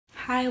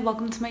Hi,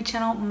 welcome to my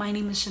channel. My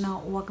name is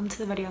Chanel. Welcome to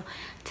the video.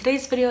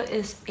 Today's video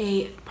is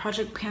a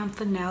project pan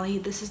finale.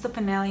 This is the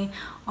finale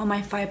on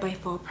my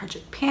 5x4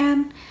 project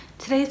pan.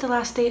 Today is the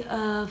last day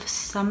of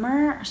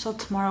summer, so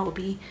tomorrow will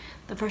be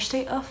the first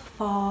day of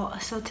fall.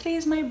 So today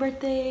is my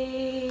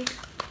birthday.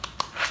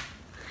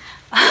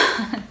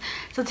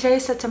 So today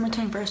is September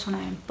 21st when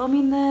I am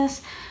filming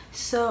this.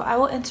 So I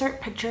will insert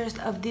pictures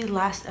of the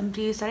last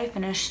empties that I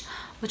finished,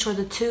 which were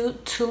the two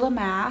Tula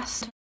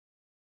masks,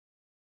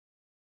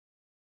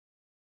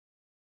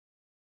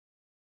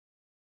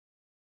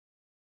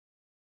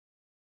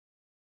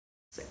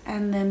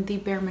 and then the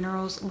Bare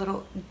Minerals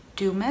Little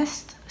Dew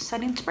Mist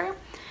setting spray.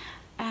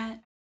 And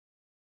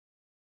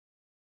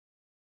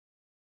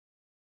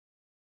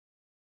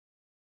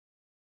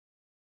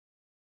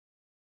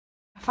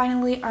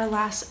finally, our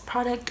last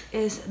product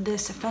is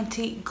this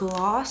Fenty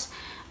gloss.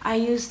 I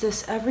use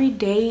this every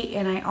day,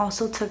 and I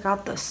also took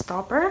out the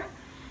stopper,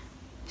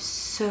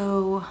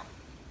 so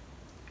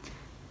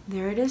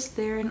there it is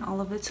there in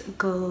all of its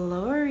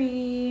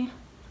glory.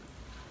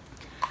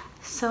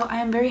 So I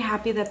am very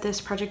happy that this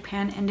project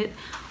pan ended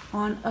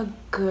on a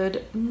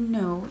good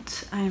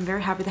note. I am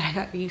very happy that I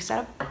got used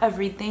out of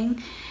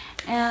everything,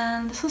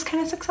 and this was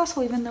kind of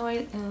successful, even though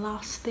I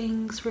lost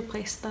things,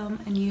 replaced them,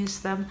 and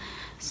used them.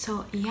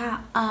 So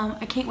yeah,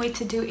 I can't wait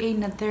to do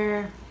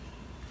another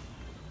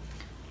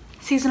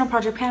seasonal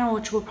project pan,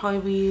 which will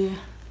probably be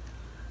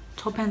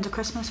 12 pans of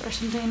Christmas or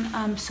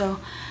something. So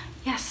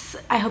yes,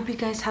 I hope you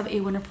guys have a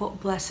wonderful,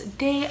 blessed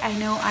day. I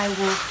know I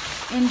will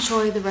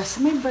enjoy the rest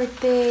of my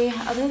birthday.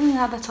 Other than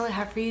that, that's all I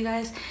have for you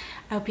guys.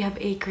 I hope you have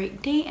a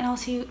great day, and I'll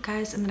see you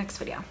guys in the next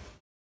video.